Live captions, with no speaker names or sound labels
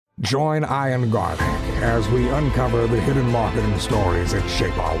Join Ian Garlic as we uncover the hidden marketing stories that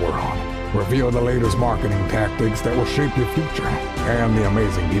shape our world. Reveal the latest marketing tactics that will shape your future and the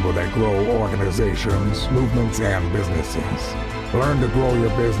amazing people that grow organizations, movements, and businesses. Learn to grow your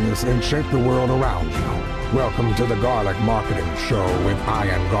business and shape the world around you. Welcome to the Garlic Marketing Show with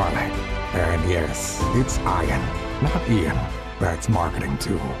Ian Garlic. And yes, it's Ian, not Ian. That's marketing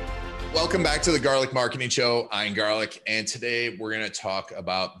too. Welcome back to the Garlic Marketing Show. Ian Garlic, and today we're going to talk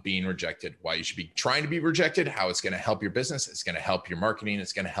about being rejected, why you should be trying to be rejected, how it's going to help your business, it's going to help your marketing,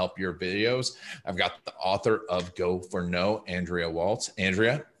 it's going to help your videos. I've got the author of Go for No, Andrea Waltz.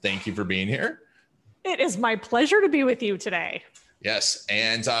 Andrea, thank you for being here. It is my pleasure to be with you today. Yes.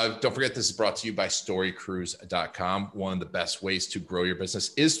 And don't forget, this is brought to you by storycruise.com. One of the best ways to grow your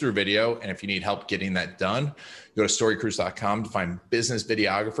business is through video. And if you need help getting that done, go to storycruise.com to find business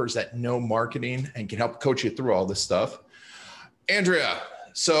videographers that know marketing and can help coach you through all this stuff. Andrea,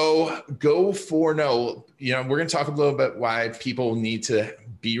 so Go for No, we're going to talk a little bit why people need to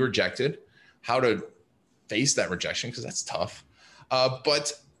be rejected, how to face that rejection, because that's tough.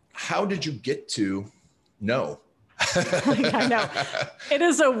 But how did you get to no? I know. It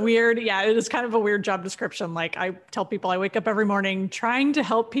is it is kind of a weird job description. Like I tell people, I wake up every morning trying to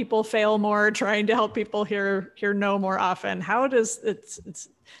help people fail more, trying to help people hear no more often. How does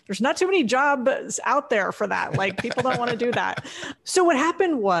there's not too many jobs out there for that. Like people don't want to do that. So what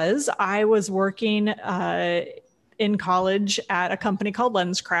happened was I was working in college at a company called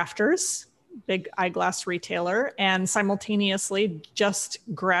LensCrafters, big eyeglass retailer, and simultaneously just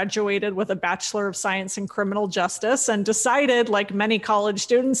graduated with a Bachelor of Science in Criminal Justice and decided, like many college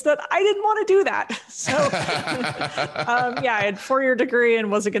students, that I didn't want to do that. So I had a 4-year degree and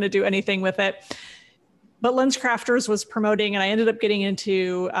wasn't going to do anything with it. But LensCrafters was promoting, and I ended up getting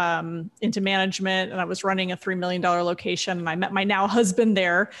into management, and I was running a $3 million location, and I met my now husband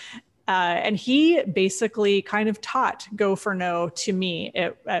there. And he basically kind of taught Go for No to me.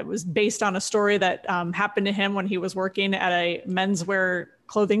 It was based on a story that happened to him when he was working at a menswear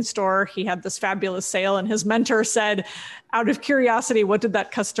clothing store. He had this fabulous sale, and his mentor said, out of curiosity, what did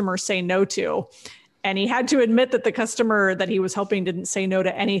that customer say no to? And he had to admit that the customer that he was helping didn't say no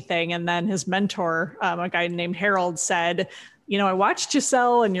to anything. And then his mentor, a guy named Harold, said, I watched you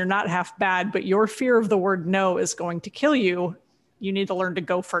sell and you're not half bad, but your fear of the word no is going to kill you. You need to learn to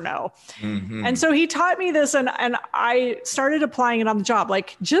go for no. Mm-hmm. And so he taught me this, and I started applying it on the job.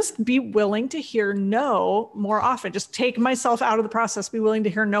 Like, just be willing to hear no more often. Just take myself out of the process, be willing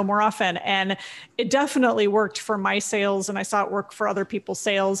to hear no more often. And it definitely worked for my sales, and I saw it work for other people's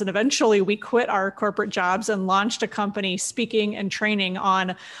sales. And eventually we quit our corporate jobs and launched a company speaking and training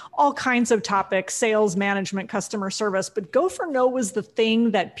on all kinds of topics, sales, management, customer service. But Go for No was the thing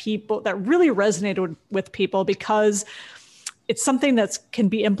that really resonated with people, because it's something that can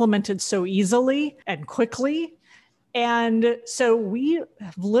be implemented so easily and quickly. And so we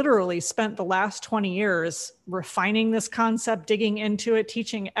have literally spent the last 20 years refining this concept, digging into it,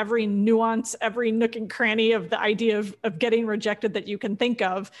 teaching every nuance, every nook and cranny of the idea of getting rejected that you can think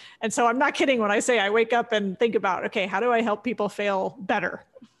of. And so I'm not kidding when I say I wake up and think about, okay, how do I help people fail better?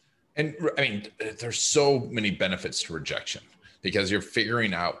 And I mean, there's so many benefits to rejection, because you're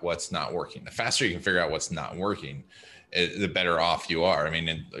figuring out what's not working. The faster you can figure out what's not working, the better off you are. I mean,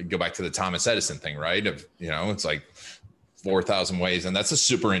 and go back to the Thomas Edison thing, right? It's like 4,000 ways. And that's a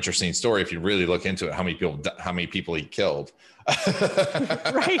super interesting story. If you really look into it, how many people he killed,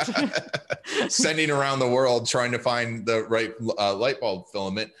 right? Sending around the world, trying to find the right light bulb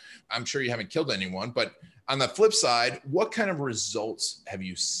filament. I'm sure you haven't killed anyone, but on the flip side, what kind of results have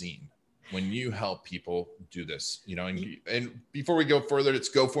you seen when you help people do this? And before we go further, it's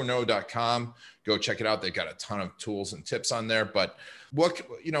goforno.com. Go check it out. They've got a ton of tools and tips on there. But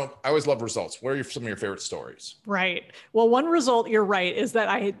I always love results. What are some of your favorite stories? Right. Well, one result, you're right, is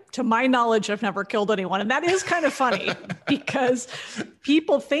that to my knowledge, I've never killed anyone. And that is kind of funny because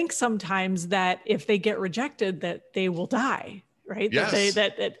people think sometimes that if they get rejected, that they will die. Right. Yes.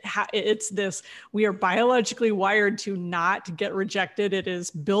 It's this, we are biologically wired to not get rejected. It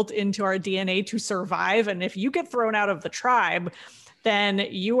is built into our DNA to survive. And if you get thrown out of the tribe, then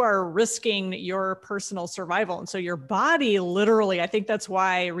you are risking your personal survival. And so your body literally, I think that's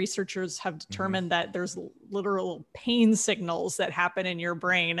why researchers have determined that there's literal pain signals that happen in your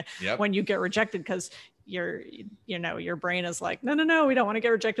brain when you get rejected, because your brain is like, no, we don't want to get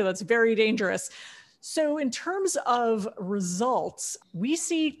rejected. That's very dangerous. So in terms of results, we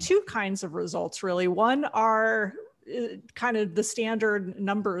see two kinds of results, really. One are kind of the standard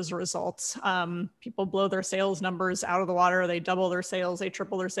numbers results. People blow their sales numbers out of the water. They double their sales, they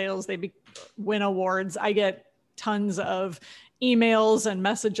triple their sales, they win awards. I get tons of emails and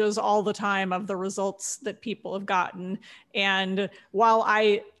messages all the time of the results that people have gotten. And while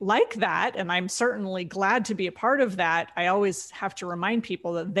I like that, and I'm certainly glad to be a part of that, I always have to remind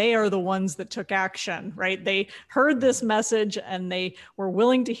people that they are the ones that took action, right? They heard this message and they were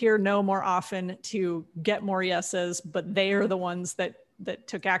willing to hear no more often to get more yeses, but they are the ones that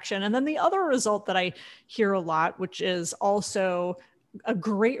took action. And then the other result that I hear a lot, which is also a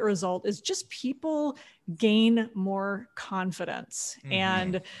great result, is just people gain more confidence. Mm-hmm.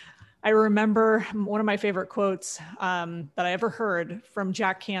 And I remember one of my favorite quotes that I ever heard from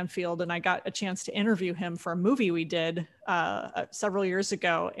Jack Canfield, and I got a chance to interview him for a movie we did several years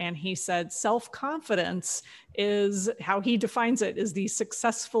ago. And he said, self-confidence is, how he defines it, is the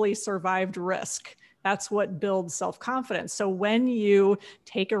successfully survived risk. That's what builds self-confidence. So when you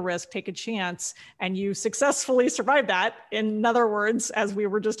take a risk, take a chance, and you successfully survive that, in other words, as we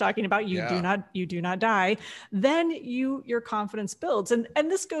were just talking about, you do not die, then your confidence builds. And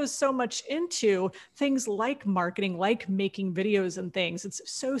this goes so much into things like marketing, like making videos and things. It's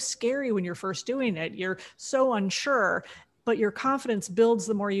so scary when you're first doing it. You're so unsure, but your confidence builds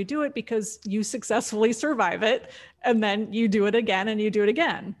the more you do it because you successfully survive it. And then you do it again and you do it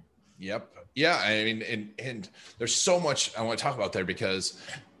again. Yep. Yeah, I mean, and there's so much I want to talk about there because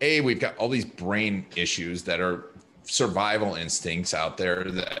we've got all these brain issues that are survival instincts out there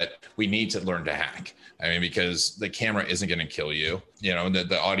that we need to learn to hack. I mean, because the camera isn't going to kill you,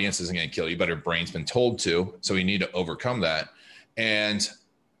 the audience isn't going to kill you, but our brain's been told to. So we need to overcome that. And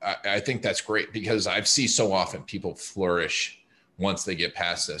I think that's great because I've seen so often people flourish once they get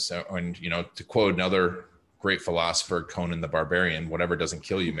past this. And, to quote another great philosopher, Conan the Barbarian, whatever doesn't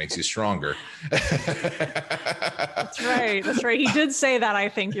kill you makes you stronger. That's right. He did say that. I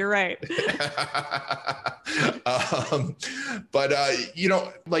think you're right. But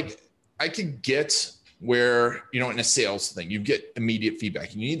I could get where, in a sales thing, you get immediate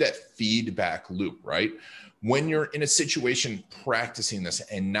feedback. You need that feedback loop, right? When you're in a situation practicing this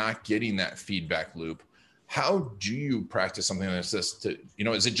and not getting that feedback loop, how do you practice something like this to,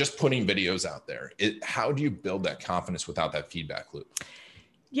 is it just putting videos out there? How do you build that confidence without that feedback loop?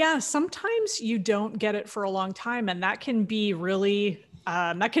 Yeah, sometimes you don't get it for a long time. And that can be really,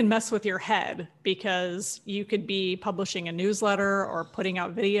 that can mess with your head because you could be publishing a newsletter or putting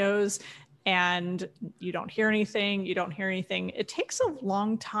out videos and you don't hear anything. It takes a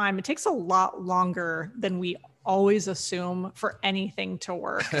long time. It takes a lot longer than we always assume for anything to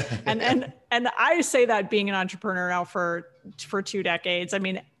work. And I say that being an entrepreneur now for 2 decades. I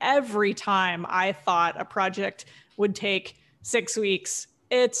mean, every time I thought a project would take 6 weeks,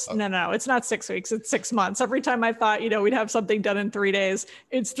 it's not 6 weeks, it's 6 months. Every time I thought, we'd have something done in 3 days,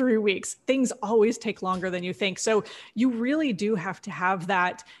 it's 3 weeks. Things always take longer than you think. So you really do have to have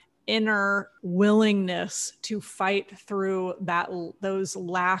that inner willingness to fight through that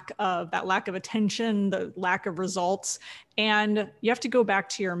lack of attention, the lack of results. And you have to go back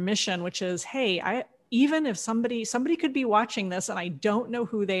to your mission, which is, hey, even if somebody could be watching this and I don't know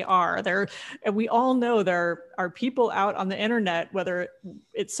who they are, we all know there are people out on the internet, whether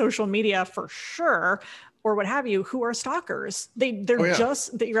it's social media for sure, or what have you, who are stalkers. They're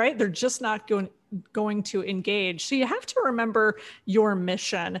just not going to engage. So you have to remember your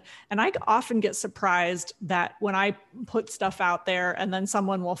mission. And I often get surprised that when I put stuff out there and then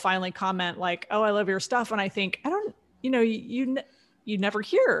someone will finally comment like, oh, I love your stuff. And I think, you never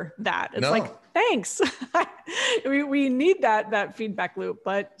hear that. It's like, thanks. we need that feedback loop,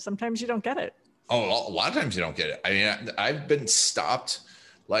 but sometimes you don't get it. Oh, a lot of times you don't get it. I mean, I've been stopped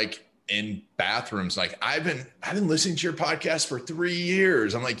in bathrooms. I've been listening to your podcast for 3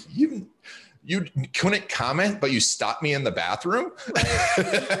 years. I'm like, you couldn't comment, but you stopped me in the bathroom.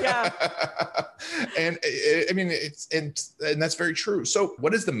 Yeah. And I mean, and that's very true. So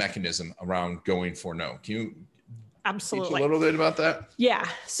what is the mechanism around going for no? Can you Absolutely. teach a little bit about that? Yeah.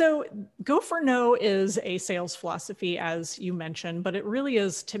 So Go for No is a sales philosophy, as you mentioned, but it really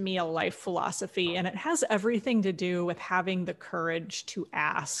is, to me, a life philosophy. And it has everything to do with having the courage to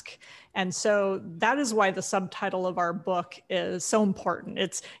ask. And so that is why the subtitle of our book is so important.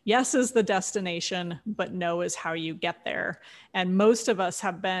 It's yes is the destination, but no is how you get there. And most of us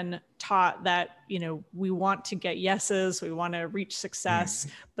have been taught that, we want to get yeses, we want to reach success,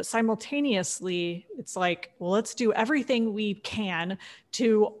 but simultaneously it's like, well, let's do everything we can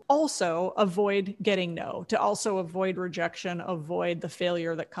to also avoid getting no, to also avoid rejection, avoid the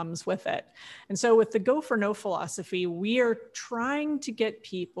failure that comes with it. And so with the Go for No philosophy, we are trying to get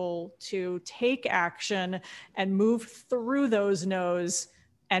people to take action and move through those no's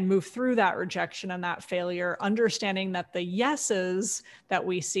and move through that rejection and that failure, understanding that the yeses that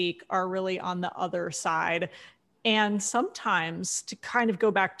we seek are really on the other side. And sometimes, to kind of go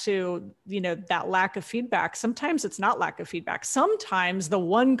back to, that lack of feedback, sometimes it's not lack of feedback. Sometimes the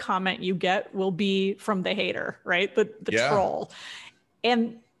one comment you get will be from the hater, right? The troll.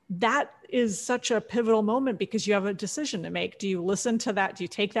 And that is such a pivotal moment because you have a decision to make. Do you listen to that? Do you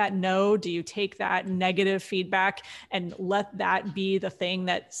take that no? Do you take that negative feedback and let that be the thing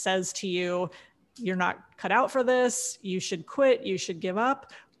that says to you, you're not cut out for this, you should quit, you should give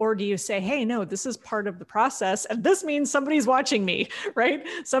up? Or do you say, hey, no, this is part of the process, and this means somebody's watching me, right?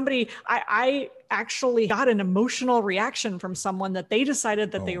 I actually got an emotional reaction from someone that they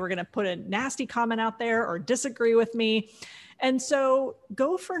decided that they were going to put a nasty comment out there or disagree with me. And so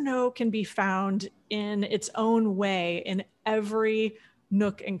Go for No can be found in its own way in every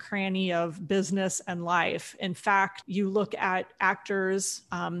nook and cranny of business and life. In fact, you look at actors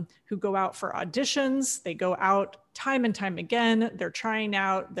who go out for auditions, they go out time and time again, they're trying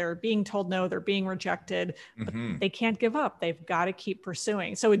out, they're being told no, they're being rejected, but they can't give up. They've got to keep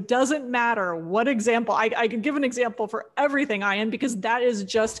pursuing. So it doesn't matter what example, I could give an example for everything, Ian, because that is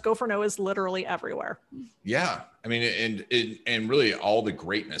just Go for No is literally everywhere. Yeah. I mean, and really all the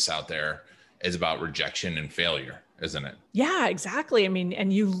greatness out there is about rejection and failure, isn't it? Yeah, exactly. I mean,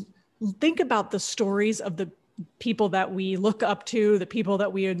 and you think about the stories of the people that we look up to, the people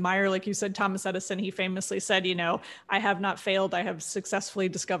that we admire. Like you said, Thomas Edison, he famously said, I have not failed. I have successfully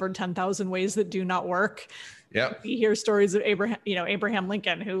discovered 10,000 ways that do not work. Yeah. We hear stories of Abraham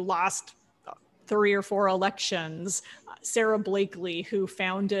Lincoln, who lost 3 or 4 elections. Sarah Blakely, who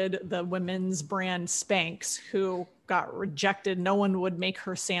founded the women's brand Spanx, who got rejected. No one would make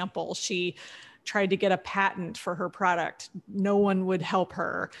her sample. She tried to get a patent for her product. No one would help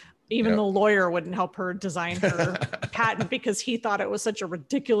her. Even the lawyer wouldn't help her design her patent because he thought it was such a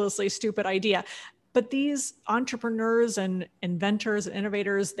ridiculously stupid idea. But these entrepreneurs and inventors and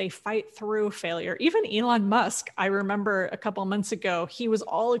innovators, they fight through failure. Even Elon Musk, I remember a couple of months ago, he was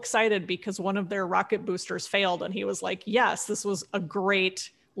all excited because one of their rocket boosters failed. And he was like, yes, this was a great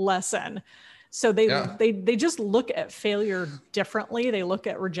lesson. So they just look at failure differently. They look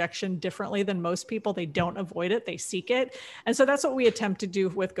at rejection differently than most people. They don't avoid it. They seek it. And so that's what we attempt to do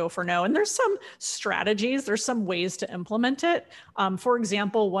with Go for No. And there's some strategies. There's some ways to implement it. For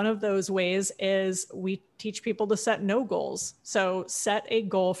example, one of those ways is we teach people to set no goals. So set a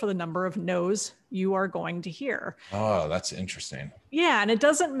goal for the number of no's you are going to hear. Oh, that's interesting. Yeah. And it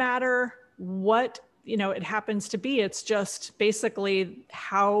doesn't matter what it happens to be. It's just basically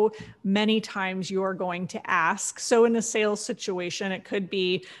how many times you are going to ask. So in a sales situation, it could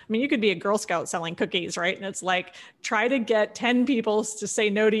be, you could be a Girl Scout selling cookies, right? And it's like, try to get 10 people to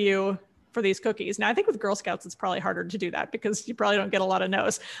say no to you for these cookies. Now, I think with Girl Scouts, it's probably harder to do that because you probably don't get a lot of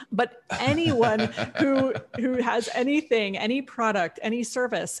no's. But anyone who has anything, any product, any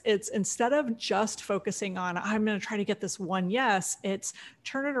service, it's instead of just focusing on, I'm going to try to get this one yes, it's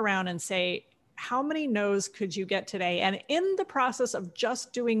turn it around and say, how many no's could you get today? And in the process of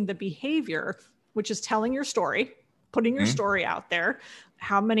just doing the behavior, which is telling your story, putting your story out there,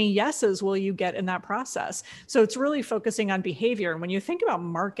 how many yeses will you get in that process? So it's really focusing on behavior. And when you think about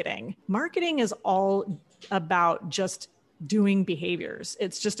marketing is all about just doing behaviors.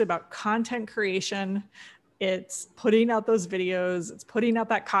 It's just about content creation. It's putting out those videos, it's putting out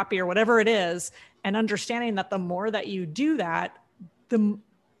that copy or whatever it is, and understanding that the more that you do that, the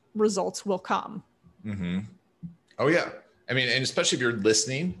results will come. Mm-hmm. Oh yeah. And especially if you're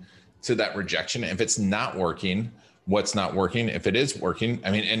listening to that rejection, if it's not working, what's not working, if it is working,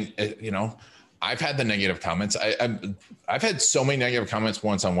 I've had the negative comments. I've had so many negative comments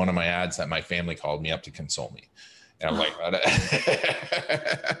once on one of my ads that my family called me up to console me. And I'm like,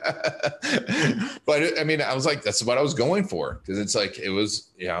 but I was like, that's what I was going for. Cause it's like, I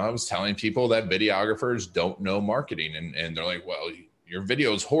was telling people that videographers don't know marketing and they're like, well, your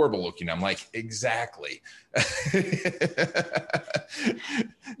video is horrible looking. I'm like, exactly.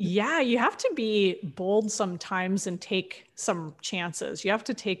 Yeah, you have to be bold sometimes and take some chances. You have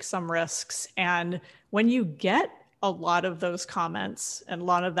to take some risks. And when you get a lot of those comments and a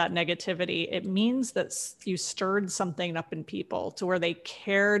lot of that negativity, it means that you stirred something up in people to where they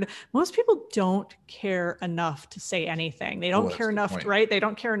cared. Most people don't care enough to say anything. They don't care enough, right? They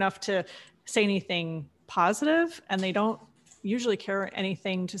don't care enough to say anything positive, and they don't usually care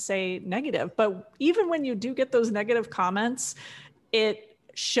anything to say negative. But even when you do get those negative comments, it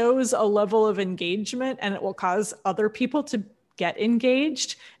shows a level of engagement and it will cause other people to get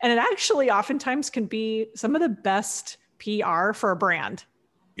engaged. And it actually oftentimes can be some of the best PR for a brand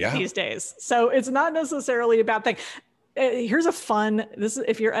these days. So it's not necessarily a bad thing. here's a fun, this is,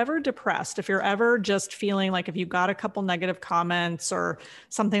 if you're ever depressed, if you're ever just feeling like if you got a couple negative comments or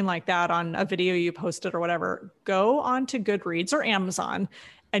something like that on a video you posted or whatever, go onto Goodreads or Amazon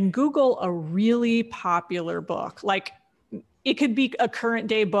and Google a really popular book. Like it could be a current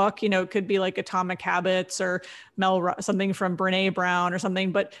day book, it could be like Atomic Habits or something from Brene Brown or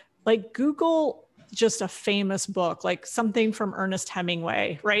something, but like Google just a famous book, like something from Ernest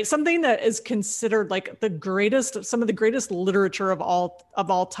Hemingway, right? Something that is considered like some of the greatest literature of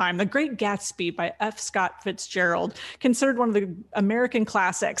all time. The Great Gatsby by F. Scott Fitzgerald, considered one of the American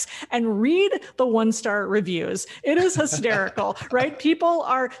classics, and read the 1-star reviews. It is hysterical, right? People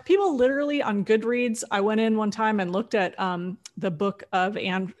literally on Goodreads. I went in one time and looked at the book of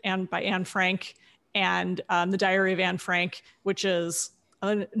Anne by Anne Frank and the Diary of Anne Frank, which is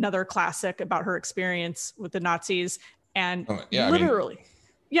another classic about her experience with the Nazis. And literally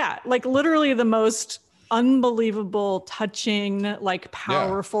the most unbelievable, touching, like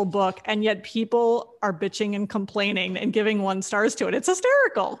powerful book. And yet people are bitching and complaining and giving 1 stars to it. It's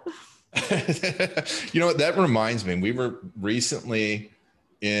hysterical. You know what? That reminds me, we were recently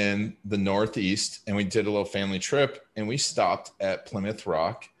in the Northeast and we did a little family trip and we stopped at Plymouth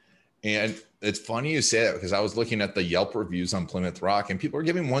Rock. And it's funny you say that because I was looking at the Yelp reviews on Plymouth Rock and people are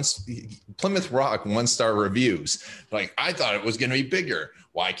giving Plymouth Rock 1-star reviews. Like, I thought it was going to be bigger.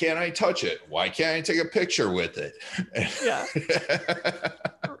 Why can't I touch it? Why can't I take a picture with it? Yeah.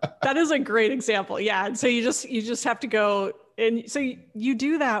 That is a great example. Yeah. And so you just have to go. And so you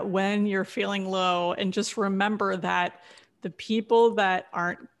do that when you're feeling low, and just remember that the people that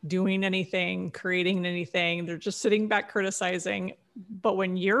aren't doing anything, creating anything, they're just sitting back criticizing. But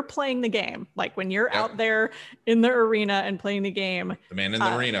when you're playing the game, like when you're out there in the arena and playing the game, the man in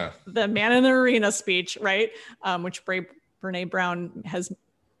the arena, the man in the arena speech, right? Which Brene Brown has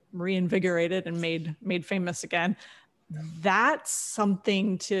reinvigorated and made famous again. That's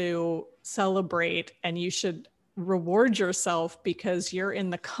something to celebrate, and you should reward yourself because you're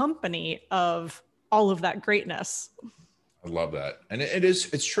in the company of all of that greatness. I love that. And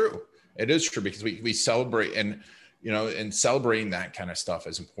it's true. It is true because we celebrate, and celebrating that kind of stuff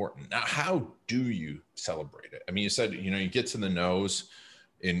is important. Now, how do you celebrate it? I mean, you said, you get to the no's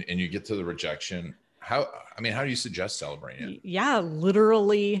and you get to the rejection. How do you suggest celebrating it? Yeah,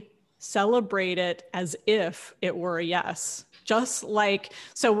 literally celebrate it as if it were a yes. Just like,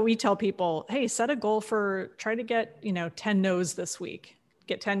 so we tell people, hey, set a goal for try to get, 10 no's this week.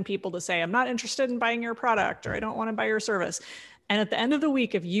 Get 10 people to say, I'm not interested in buying your product, or I don't want to buy your service. And at the end of the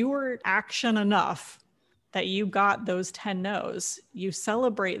week, if you were action enough that you got those 10 no's, you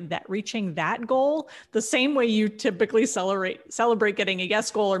celebrate that, reaching that goal the same way you typically celebrate getting a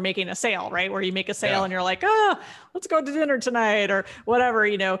yes goal or making a sale, right? Where you make a sale and you're like, let's go to dinner tonight, or whatever,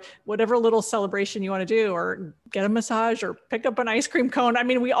 whatever little celebration you want to do, or get a massage or pick up an ice cream cone. I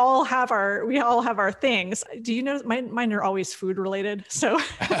mean, we all have our things. Do you know mine are always food related? So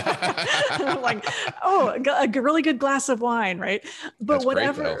like, a really good glass of wine, right? But that's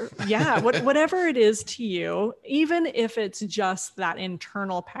whatever, whatever it is to you, even if it's just that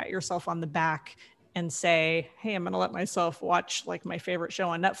internal pat yourself on the back and say, hey, I'm going to let myself watch like my favorite show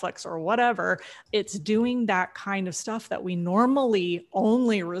on Netflix or whatever. It's doing that kind of stuff that we normally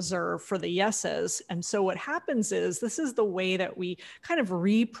only reserve for the yeses. And so what happens is, this is the way that we kind of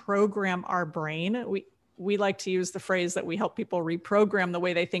reprogram our brain. We like to use the phrase that we help people reprogram the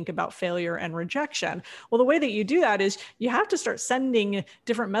way they think about failure and rejection. Well, the way that you do that is you have to start sending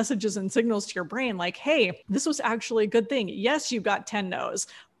different messages and signals to your brain like, hey, this was actually a good thing. Yes, you got 10 no's.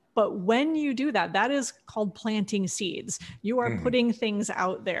 But when you do that, that is called planting seeds. You are putting things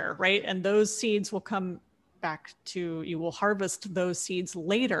out there, right? And those seeds will come back to, you will harvest those seeds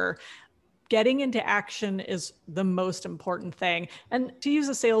later. Getting into action is the most important thing. And to use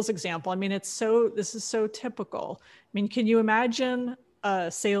a sales example, I mean, this is so typical. I mean, can you imagine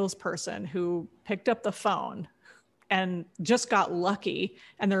a salesperson who picked up the phone and just got lucky,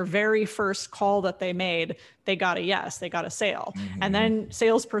 and their very first call that they made, they got a yes, they got a sale. And then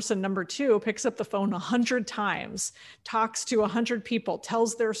salesperson number 2 picks up the phone 100 times, talks to 100 people,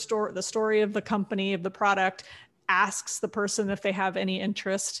 tells their story, the story of the company, of the product, asks the person if they have any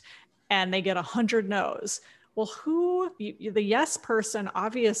interest, and they get 100 no's. Well, the yes person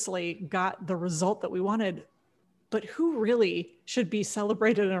obviously got the result that we wanted, but who really should be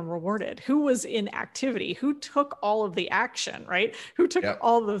celebrated and rewarded? Who was in activity? Who took all of the action, right? Who took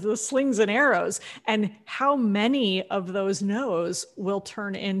all of the slings and arrows? And how many of those no's will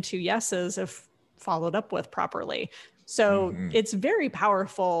turn into yeses if followed up with properly? So it's very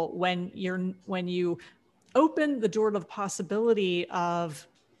powerful when you open the door to the possibility of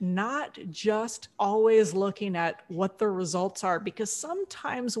not just always looking at what the results are, because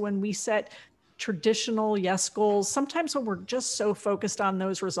sometimes when we set traditional yes goals, sometimes when we're just so focused on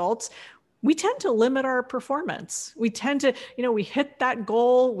those results, we tend to limit our performance. We tend to, we hit that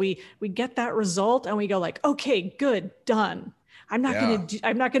goal, we get that result, and we go like, okay, good, done. I'm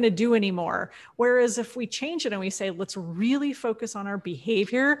not going to do anymore. Whereas if we change it and we say, let's really focus on our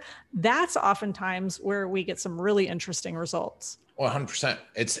behavior, that's oftentimes where we get some really interesting results. 100%.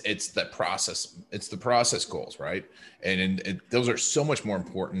 It's the process. It's the process goals, right? And those are so much more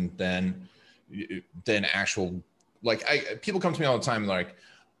important than actual, like people come to me all the time like,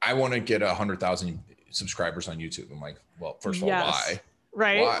 I want to get 100,000 subscribers on YouTube. I'm like, well, first of all, why?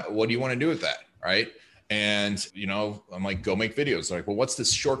 Right. Why? What do you want to do with that? Right. And, I'm like, go make videos. They're like, well, what's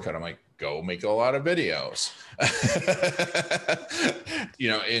this shortcut? I'm like, go make a lot of videos.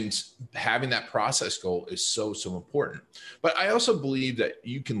 And having that process goal is so, so important. But I also believe that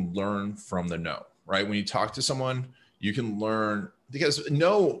you can learn from the no, right? When you talk to someone, you can learn, because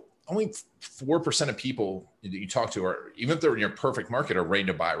only 4% of people that you talk to are, even if they're in your perfect market, are ready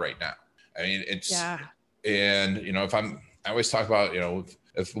to buy right now. I mean, and I always talk about,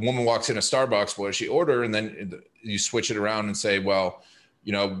 if a woman walks in a Starbucks, what does she order? And then you switch it around and say, well,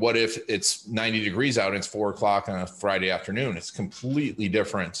 what if it's 90 degrees out and it's 4:00 on a Friday afternoon? It's completely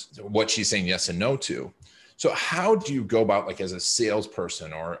different what she's saying yes and no to. So how do you go about, like, as a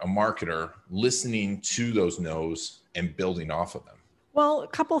salesperson or a marketer, listening to those no's and building off of them? Well, a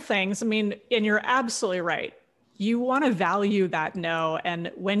couple things. I mean, and you're absolutely right. You want to value that no. And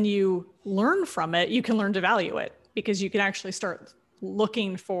when you learn from it, you can learn to value it, because you can actually start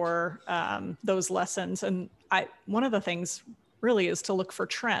looking for those lessons. And one of the things really is to look for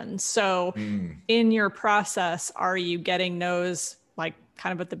trends. So in your process, are you getting no's like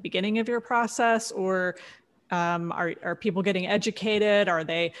kind of at the beginning of your process, or are people getting educated? Are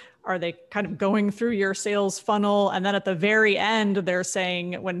they kind of going through your sales funnel, and then at the very end, they're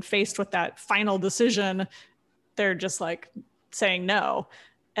saying, when faced with that final decision, they're just like saying no?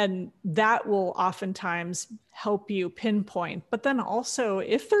 And that will oftentimes help you pinpoint. But then also,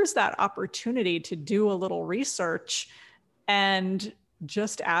 if there's that opportunity to do a little research and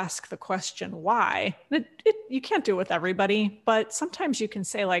just ask the question why. You can't do it with everybody, but sometimes you can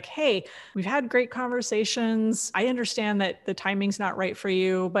say like, hey, we've had great conversations. I understand that the timing's not right for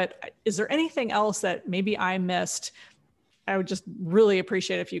you, but is there anything else that maybe I missed? I would just really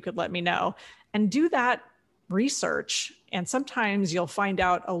appreciate if you could let me know. And do that research. And sometimes you'll find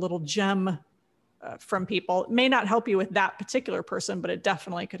out a little gem from people. It may not help you with that particular person, but it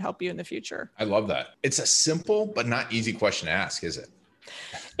definitely could help you in the future. I love that. It's a simple but not easy question to ask, is it?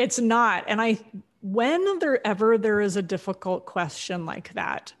 It's not. And when there is a difficult question like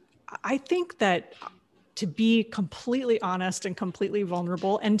that, I think that to be completely honest and completely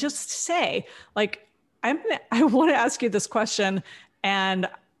vulnerable and just say, like, I want to ask you this question, and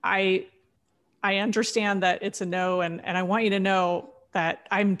I understand that it's a no, and I want you to know that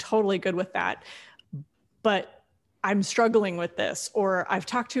I'm totally good with that, but I'm struggling with this, or I've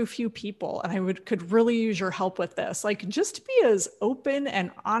talked to a few people and I could really use your help with this. Like, just be as open and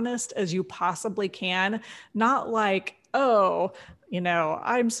honest as you possibly can. Not like, oh,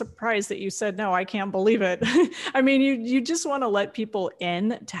 I'm surprised that you said no, I can't believe it. I mean, you just want to let people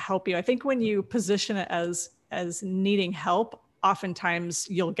in to help you. I think when you position it as needing help, oftentimes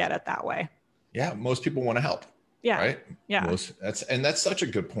you'll get it that way. Yeah. Most people want to help. Yeah. Right. Yeah. That's such a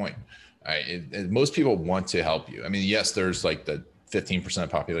good point. Most people want to help you. I mean, yes, there's like the 15% of the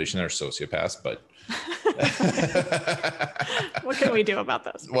population that are sociopaths, but what can we do about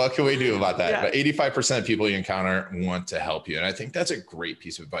this? What can we do about that? Yeah. But 85% of people you encounter want to help you. And I think that's a great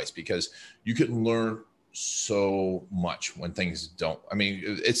piece of advice, because you can learn so much when things don't. I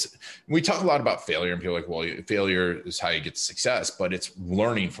mean, we talk a lot about failure, and people are like, well, failure is how you get success, but it's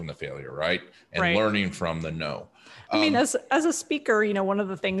learning from the failure, right? And learning from the no. I mean, as a speaker, one of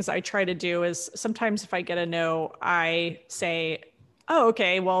the things I try to do is sometimes if I get a no, I say, oh,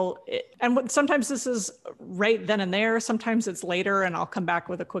 okay, well, sometimes this is right then and there. Sometimes it's later and I'll come back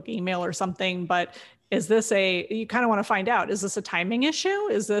with a quick email or something. But is this you kind of want to find out, is this a timing issue?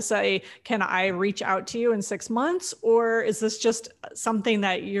 Is this can I reach out to you in 6 months? Or is this just something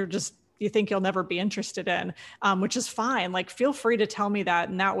that you think you'll never be interested in, which is fine. Like, feel free to tell me that.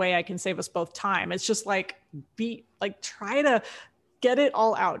 And that way I can save us both time. It's just try to get it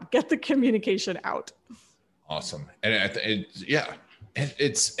all out, get the communication out. Awesome. And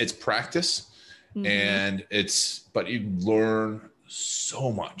it's practice, and but you learn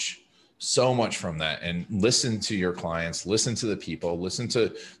so much from that. And listen to your clients, listen to the people, listen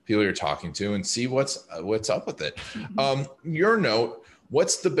to people you're talking to, and see what's up with it. Your note,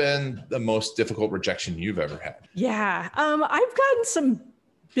 What's been the most difficult rejection you've ever had? Yeah, I've gotten some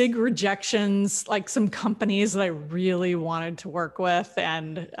big rejections, like some companies that I really wanted to work with.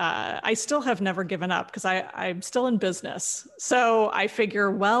 And I still have never given up because I'm still in business. So I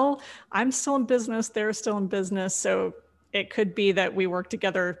figure, well, I'm still in business. They're still in business. So it could be that we work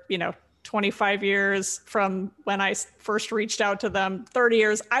together, 25 years from when I first reached out to them, 30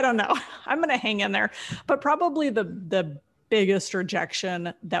 years. I don't know. I'm going to hang in there. But probably the biggest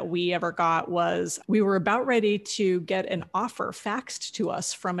rejection that we ever got was we were about ready to get an offer faxed to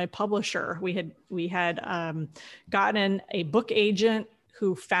us from a publisher. We had gotten a book agent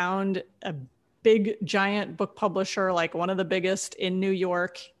who found a big giant book publisher, like one of the biggest in New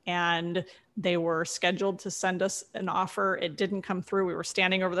York, and they were scheduled to send us an offer. It didn't come through. We were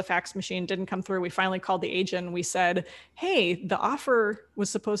standing over the fax machine, didn't come through. We finally called the agent and we said, hey, the offer was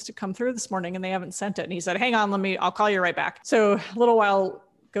supposed to come through this morning and they haven't sent it. And he said, hang on, I'll call you right back. So a little while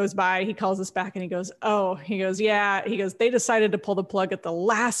goes by, he calls us back and he goes, they decided to pull the plug at the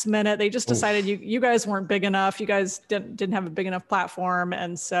last minute. They just decided you guys weren't big enough. You guys didn't have a big enough platform.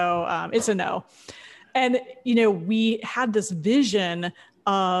 And so it's a no. And, we had this vision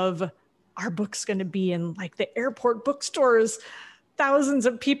of our book's going to be in like the airport bookstores. Thousands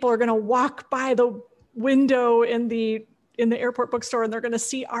of people are going to walk by the window in the airport bookstore and they're going to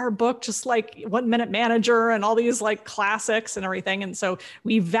see our book, just like 1 Minute Manager and all these like classics and everything. And so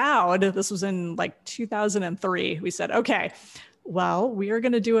we vowed, this was in like 2003, we said, okay, well, we are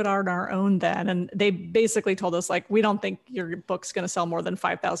going to do it on our own then. And they basically told us, like, we don't think your book's going to sell more than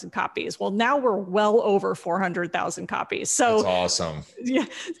 5,000 copies. Well, now we're well over 400,000 copies. So that's awesome. Yeah,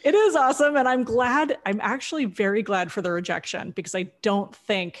 it is awesome. And I'm actually very glad for the rejection because I don't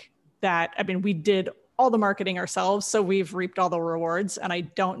think we did all the marketing ourselves. So we've reaped all the rewards. And I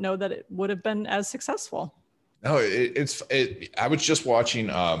don't know that it would have been as successful. No, I was just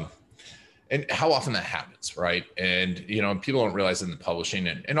watching, and how often that happens, right? And, people don't realize in the publishing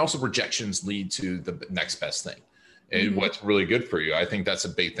and also rejections lead to the next best thing. And what's really good for you. I think that's a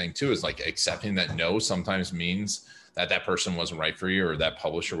big thing too, is like accepting that no sometimes means that person wasn't right for you or that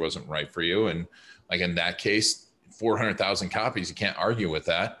publisher wasn't right for you. And like in that case, 400,000 copies, you can't argue with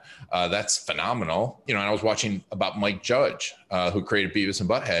that. That's phenomenal. And I was watching about Mike Judge, who created Beavis and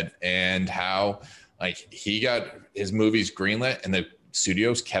Butthead, and how like he got his movies greenlit and the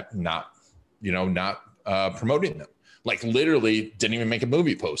studios kept not promoting them. Like literally didn't even make a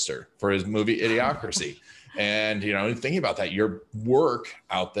movie poster for his movie Idiocracy. And, thinking about that, your work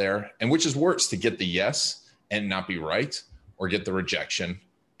out there, and which is worse, to get the yes and not be right, or get the rejection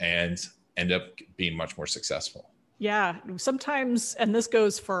and end up being much more successful. Yeah, sometimes, and this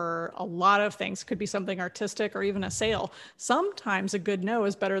goes for a lot of things, could be something artistic or even a sale. Sometimes a good no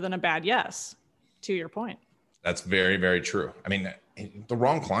is better than a bad yes, to your point. That's very, very true. I mean, the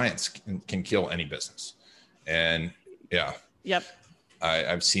wrong clients can kill any business. And yeah. Yep.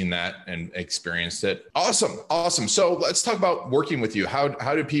 I've seen that and experienced it. Awesome. So let's talk about working with you. How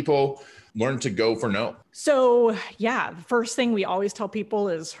do people learn to go for no? So yeah, the first thing we always tell people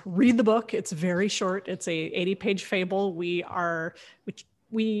is read the book. It's very short. It's a 80-page fable. We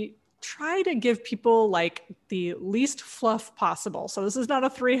try to give people like the least fluff possible. So this is not a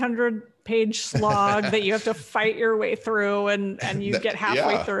 300-page slog that you have to fight your way through and you get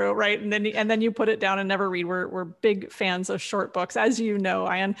halfway through, right? And then you put it down and never read. We're big fans of short books, as you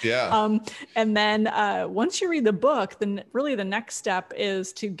know, Ian. Yeah. And then once you read the book, then really the next step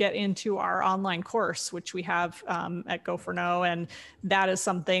is to get into our online course, which we have at Go for No. And that is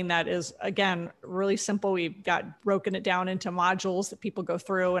something that is, again, really simple. We've got broken it down into modules that people go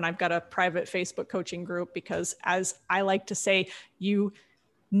through. And I've got a private Facebook coaching group because, as I like to say, you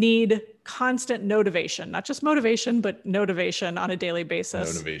need constant motivation, not just motivation, but motivation on a daily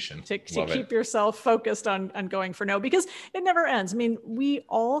basis. Motivation. To keep yourself focused on going for no, because it never ends. I mean, we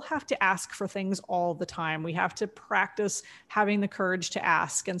all have to ask for things all the time. We have to practice having the courage to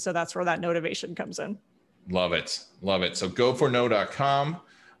ask. And so that's where that motivation comes in. Love it. So goforno.com.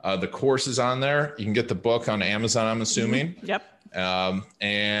 The course is on there. You can get the book on Amazon, I'm assuming. Yep.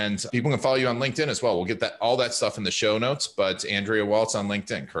 And people can follow you on LinkedIn as well. We'll get all that stuff in the show notes, but Andrea Waltz on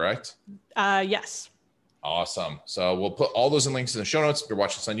LinkedIn, correct? Yes. Awesome. So we'll put all those links in the show notes. If you're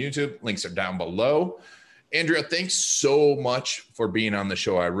watching this on YouTube, links are down below. Andrea, thanks so much for being on the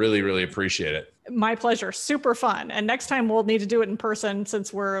show. I really, really appreciate it. My pleasure. Super fun. And next time we'll need to do it in person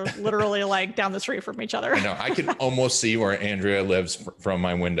since we're literally like down the street from each other. I know. I can almost see where Andrea lives from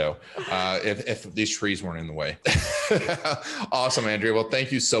my window if these trees weren't in the way. Awesome, Andrea. Well,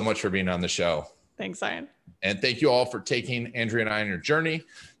 thank you so much for being on the show. Thanks, Ian. And thank you all for taking Andrea and I on your journey.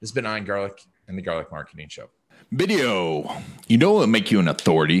 This has been Ian Garlic and the Garlic Marketing Show. Video. You know it will make you an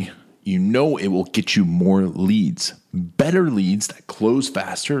authority. You know it will get you more leads, better leads that close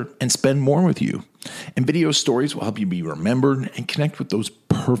faster and spend more with you. And video stories will help you be remembered and connect with those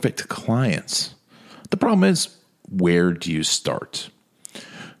perfect clients. The problem is, where do you start?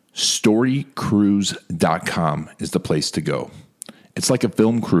 StoryCruise.com is the place to go. It's like a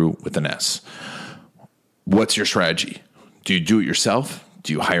film crew with an S. What's your strategy? Do you do it yourself?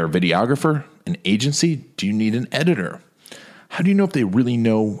 Do you hire a videographer, an agency? Do you need an editor? How do you know if they really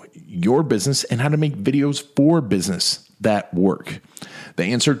know your business and how to make videos for business that work? The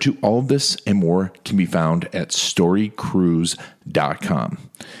answer to all of this and more can be found at StoryCruise.com.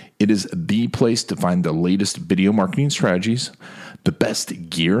 It is the place to find the latest video marketing strategies, the best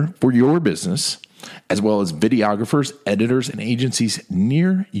gear for your business, as well as videographers, editors, and agencies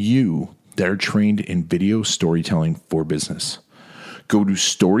near you that are trained in video storytelling for business. Go to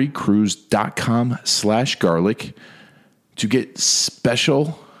StoryCruise.com/garlic to get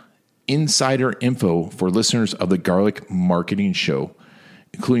special insider info for listeners of the Garlic Marketing Show,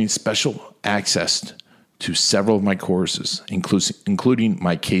 including special access to several of my courses, including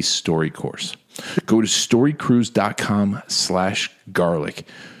my case story course. Go to StoryCruise.com/garlic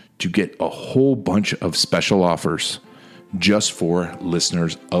to get a whole bunch of special offers just for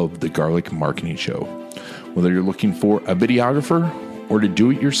listeners of the Garlic Marketing Show. Whether you're looking for a videographer or to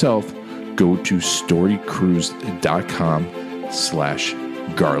do it yourself, go to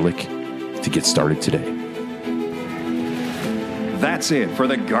StoryCruise.com/garlic to get started today. That's it for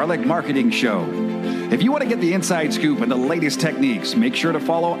the Garlic Marketing Show. If you want to get the inside scoop and the latest techniques, make sure to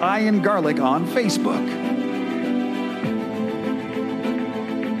follow Ian Garlic on Facebook.